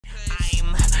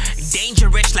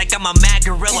Dangerous like I'm a mad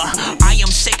gorilla. I am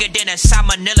sicker than a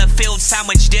salmonella filled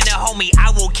sandwich dinner, homie.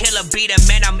 I will kill a beater,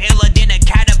 man. I'm iller than a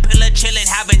caterpillar, chillin',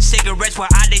 having cigarettes while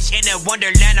I live in a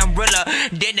wonderland. I'm realer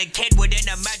than a kid with an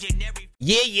imaginary.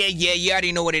 Yeah, you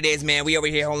already know what it is, man. We over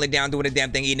here holding it down, doing the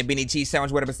damn thing, eating a beanie cheese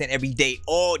sandwich, 100% every day,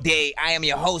 all day. I am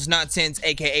your host, Nonsense,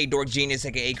 aka Dork Genius,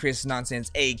 aka Chris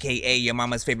Nonsense, aka your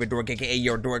mama's favorite dork, aka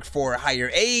your dork for hire,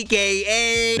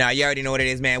 aka. Now, you already know what it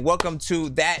is, man. Welcome to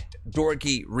that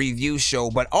Dorky review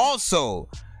show, but also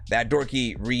that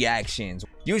Dorky reactions.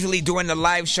 Usually during the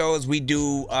live shows, we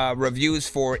do reviews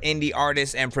for indie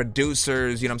artists and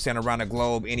producers, you know what I'm saying, around the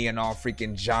globe, any and all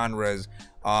freaking genres.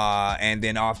 And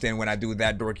then often when I do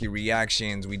that Dorky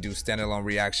reactions, we do standalone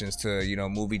reactions to, you know,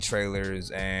 movie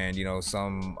trailers and, you know,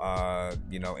 some,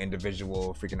 you know,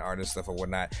 individual freaking artist stuff or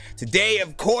whatnot. Today,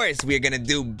 of course, we're gonna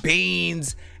do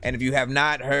Beans. And if you have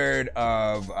not heard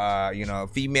of, you know,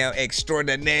 female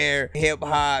extraordinaire hip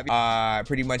hop,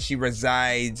 pretty much she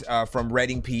resides from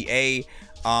Reading,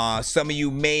 PA. Some of you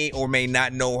may or may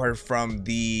not know her from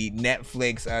the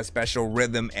Netflix special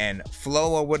Rhythm and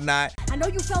Flow or whatnot. I know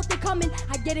you felt it coming,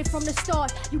 I get it from the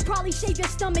start. You probably shave your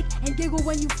stomach and giggle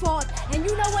when you fart. And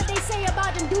you know what they say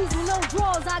about them dudes with no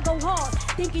drawers. I go hard,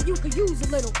 thinking you could use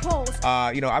a little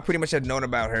pause. You know, I pretty much had known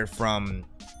about her from,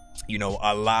 you know,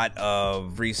 a lot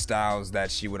of freestyles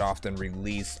that she would often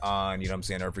release on, you know what I'm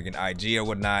saying, her freaking IG or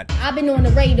whatnot. I've been on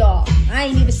the radar. I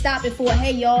ain't even stopping for a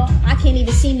hey y'all. I can't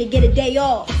even seem to get a day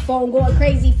off. Phone going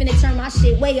crazy, finna turn my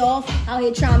shit way off. Out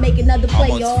here trying to make another play,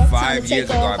 y'all. Almost 5 years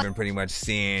ago, I've been pretty much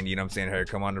seeing, you know what I'm saying, her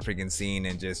come on the freaking scene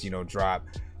and just, you know, drop,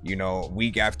 you know,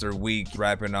 week after week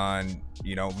rapping on,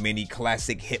 you know, many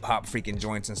classic hip hop freaking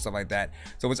joints and stuff like that.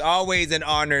 So it's always an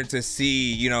honor to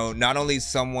see, you know, not only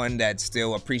someone that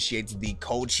still appreciates the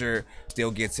culture,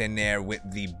 still gets in there with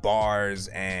the bars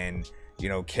and, you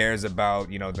know, cares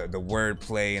about, you know, the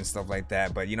wordplay and stuff like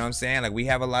that. But you know what I'm saying? Like, we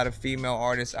have a lot of female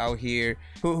artists out here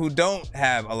who don't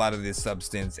have a lot of this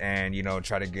substance and, you know,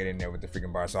 try to get in there with the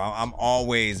freaking bar. So I'm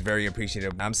always very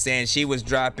appreciative. I'm saying she was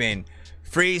dropping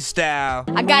Freestyle.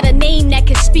 I got a name that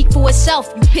can speak for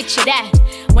itself, you picture that.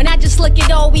 When I just look at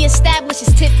all we established,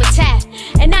 it's tit for tat.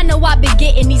 And I know I've been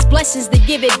getting these blessings to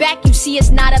give it back. You see, it's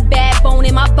not a bad bone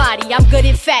in my body, I'm good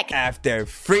in fact. After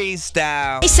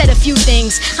Freestyle, they said a few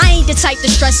things. I ain't the type to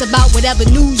stress about whatever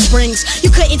news brings. You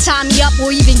couldn't tie me up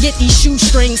or even get these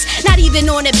shoestrings. Not even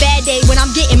on a bad day when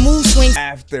I'm getting mood swings.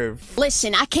 After,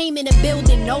 listen, I came in the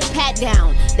building, no pat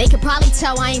down. They could probably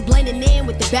tell I ain't blending in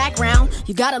with the background.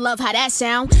 You gotta love how that sounds.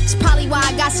 It's probably why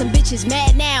I got some bitches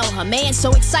mad now. A man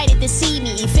so excited to see me,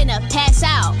 he finna pass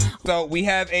out. So we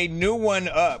have a new one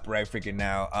up right freaking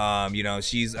now. You know,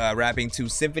 she's rapping to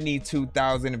Symphony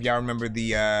 2000. If y'all remember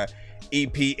the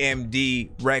EPMD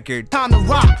record. Time to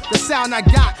rock, the sound I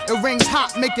got, it rings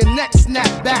hot, make your neck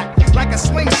snap back like a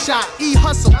slingshot.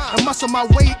 E-hustle and muscle my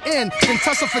way in, then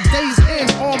tussle for days in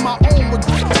on my own with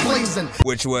blazing.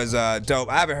 Which was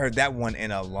dope. I haven't heard that one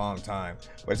in a long time,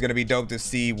 but it's gonna be dope to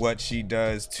see what she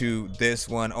does to this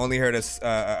one. Only heard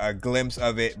a glimpse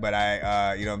of it, but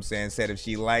I you know what I'm saying, said if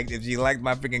she liked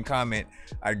my freaking comment,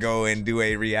 I'd go and do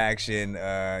a reaction, you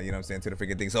know what I'm saying, to the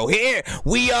freaking thing. So here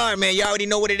we are, man. You already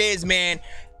know what it is, man.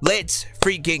 Let's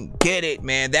freaking get it,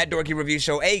 man. That Dorky review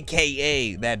show,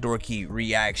 aka that Dorky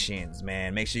reactions,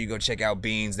 man. Make sure you go check out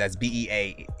Beans. That's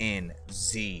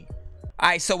BEANZ.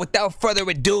 Alright, so without further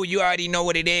ado, you already know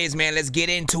what it is, man. Let's get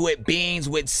into it. Beans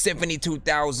with Symphony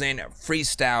 2000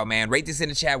 Freestyle, man. Rate this in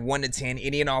the chat 1 to 10.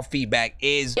 Any and all feedback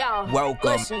is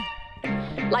welcome. Listen,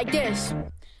 like this.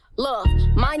 Look,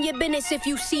 mind your business if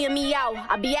you seeing me out.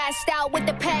 I be asked out with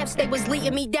the paths, they was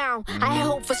leading me down. I had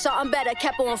hope for something better,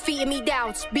 kept on feeding me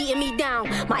down, beating me down.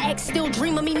 My ex still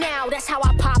dream of me now, that's how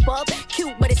I pop up.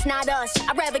 Cute, but it's not us.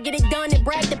 I'd rather get it done and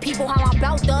brag to people how I'm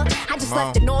about to. I just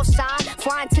left the north side,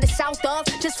 flying to the south of,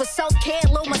 just for self-care, a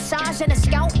little massage and a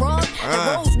scalp rub.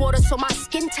 And rose water so my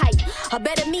skin tight. A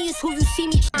better me is who you see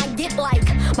me trying to get like.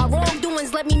 My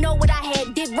wrongdoings let me know what I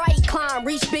had did right. Climb,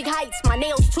 reach big heights, my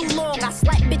nails too long, I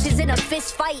slap bitches in a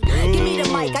fist fight. Give me the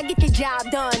mic, I get the job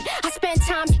done. I spend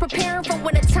times preparing for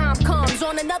when the time comes.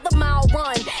 On another mile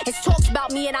run, it's talks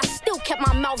about me and I still kept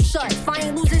my mouth shut. If I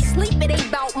ain't losing sleep, it ain't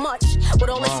about much. With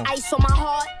all this ice on my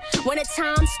heart, when it's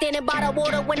time, standing by the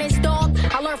water when it's dark.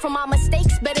 I learned from my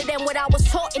mistakes better than what I was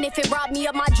taught. And if it robbed me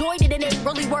of my joy, then it ain't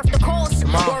really worth the cost.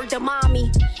 Beast. Word to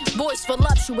mommy. Voice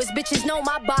voluptuous, bitches know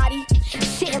my body.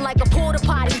 Shitting like a porta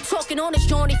potty. Talking on this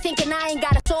joint, thinking I ain't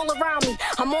got a soul around me.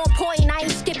 I'm on point, I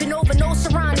ain't skipping over no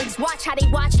surroundings. Watch how they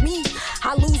watch me.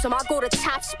 I lose them, I go to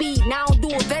top speed. Now I don't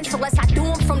do events unless I do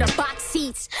them from the box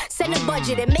seats. Send a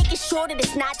budget and making sure that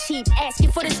it's not cheap.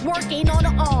 Asking for this work ain't on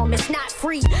the arm, it's not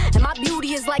free. And my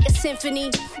beauty is like a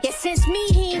symphony. Yeah, since me,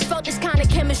 he ain't felt this kind of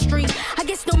chemistry. I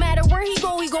guess no matter where he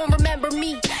go, he gon' remember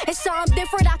me. It's something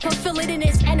different, I can feel it in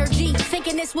his energy.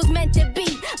 Thinking this was meant to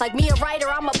be. Like me a writer,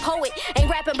 I'm a poet. Ain't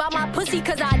rapping about my pussy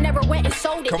cause I never went and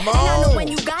sold it. Come on. And I know when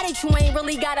you got it, you ain't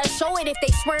really gotta show it. If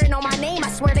they swearing on my name, I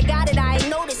swear to God that I ain't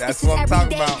noticed. That's this what I'm is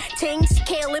talking everyday about. things,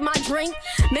 kale in my drink.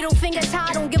 Middle fingers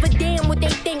high, don't give a damn what they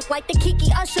think. Like the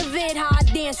Kiki Usher vid, how I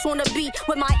dance on the beat.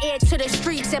 With my ear to the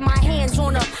streets and my hands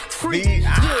on a freak.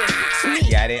 Yeah, it's me.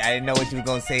 Yeah, I didn't know what you were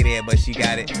gonna say there, but she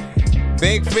got it.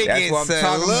 Big freaking That's what I'm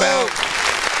talking salute. about.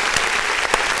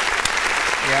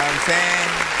 You know what I'm saying?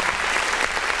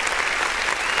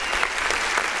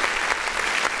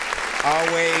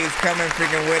 Always coming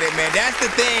freaking with it, man. That's the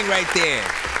thing right there.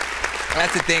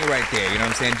 That's the thing right there, you know what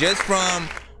I'm saying? Just from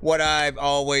what I've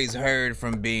always heard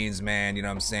from Beans, man, you know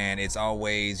what I'm saying? It's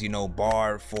always, you know,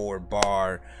 bar for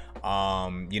bar.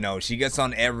 You know, she gets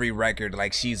on every record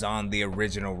like she's on the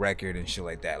original record and shit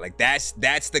like that. Like that's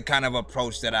the kind of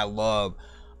approach that I love.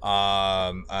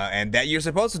 And that you're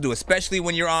supposed to do, especially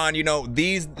when you're on, you know,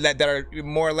 these that are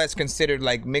more or less considered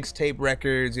like mixtape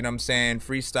records, you know what I'm saying,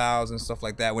 freestyles and stuff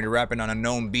like that. When you're rapping on a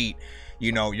known beat,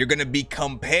 you know, you're gonna be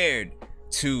compared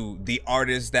to the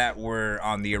artists that were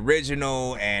on the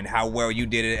original and how well you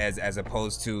did it as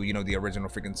opposed to, you know, the original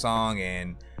freaking song.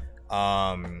 And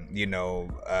you know,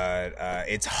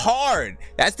 it's hard.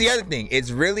 That's the other thing.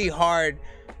 It's really hard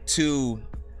to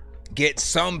get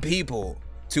some people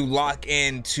to lock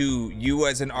into you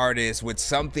as an artist with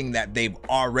something that they've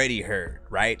already heard,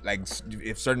 right? Like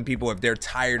if certain people, if they're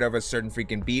tired of a certain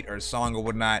freaking beat or song or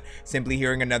whatnot, simply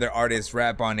hearing another artist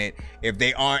rap on it, if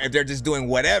they're just doing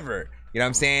whatever, you know what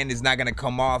I'm saying, it's not gonna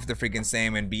come off the freaking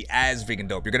same and be as freaking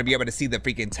dope. You're gonna be able to see the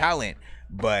freaking talent.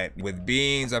 But with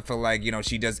Beans, I feel like, you know,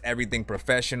 she does everything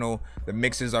professional. The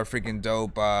mixes are freaking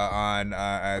dope on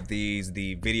these.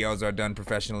 The videos are done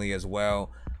professionally as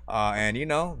well. And you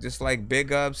know, just like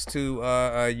big ups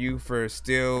to you for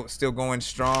still going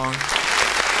strong.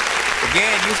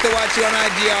 Again, used to watch you on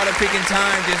IG all the freaking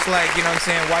time, just like, you know what I'm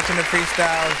saying, watching the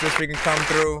freestyles just freaking come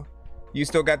through. You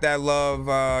still got that love,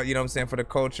 you know what I'm saying, for the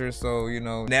culture. So, you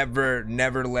know, never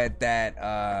let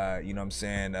that, you know what I'm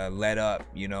saying, let up,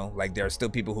 you know. Like, there are still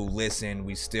people who listen.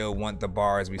 We still want the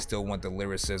bars. We still want the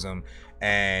lyricism.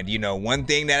 And, you know, one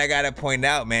thing that I got to point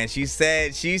out, man, she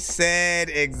said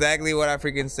exactly what I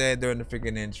freaking said during the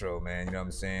freaking intro, man. You know what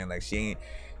I'm saying? Like, she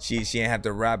ain't have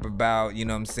to rap about, you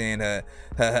know what I'm saying, her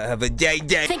day.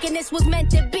 Thinking this was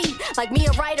meant to be. Like me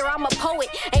a writer, I'm a poet.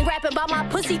 Ain't rapping about my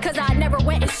pussy cause I never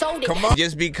went and sold it. Come on.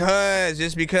 Just because,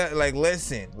 like,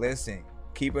 listen.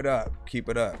 Keep it up. You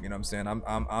know what I'm saying?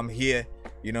 I'm here.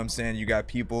 You know what I'm saying? You got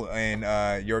people in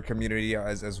your community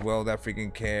as well that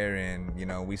freaking care, and you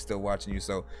know, we still watching you,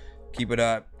 so keep it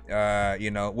up.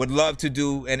 You know, would love to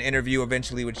do an interview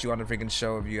eventually with you on the freaking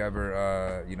show if you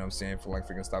ever, you know what I'm saying, feel like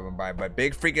freaking stopping by. But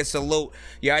big freaking salute.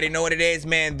 You already know what it is,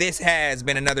 man. This has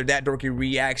been another That Dorky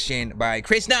reaction by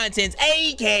Chris Nonsense,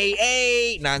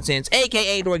 aka Nonsense,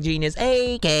 aka Dork Genius,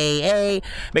 aka.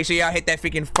 Make sure y'all hit that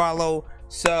freaking follow,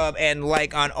 sub, and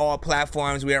like on all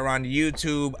platforms. We are on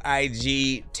YouTube,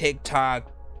 IG,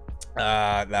 TikTok,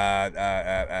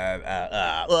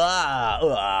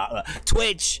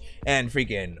 Twitch, and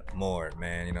freaking more,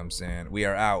 man. You know what I'm saying? We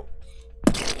are out.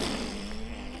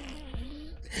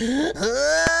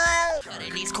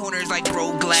 In these corners like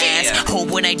broke glass, hope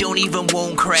when I don't even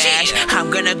won't crash. I'm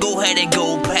gonna go ahead and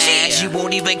go past. You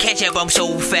won't even catch up, I'm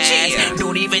so fast.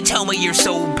 Don't even tell me you're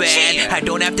so bad. I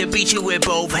don't have to beat you with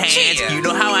both hands. You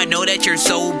know how I know that you're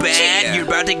so bad. You're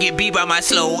about to get beat by my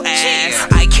slow ass.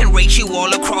 I can race you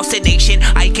all across the nation.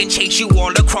 I can chase you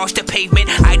all across the pavement.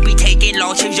 I'd be taking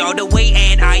losses all the way,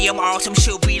 and I am awesome.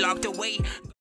 She'll be locked away.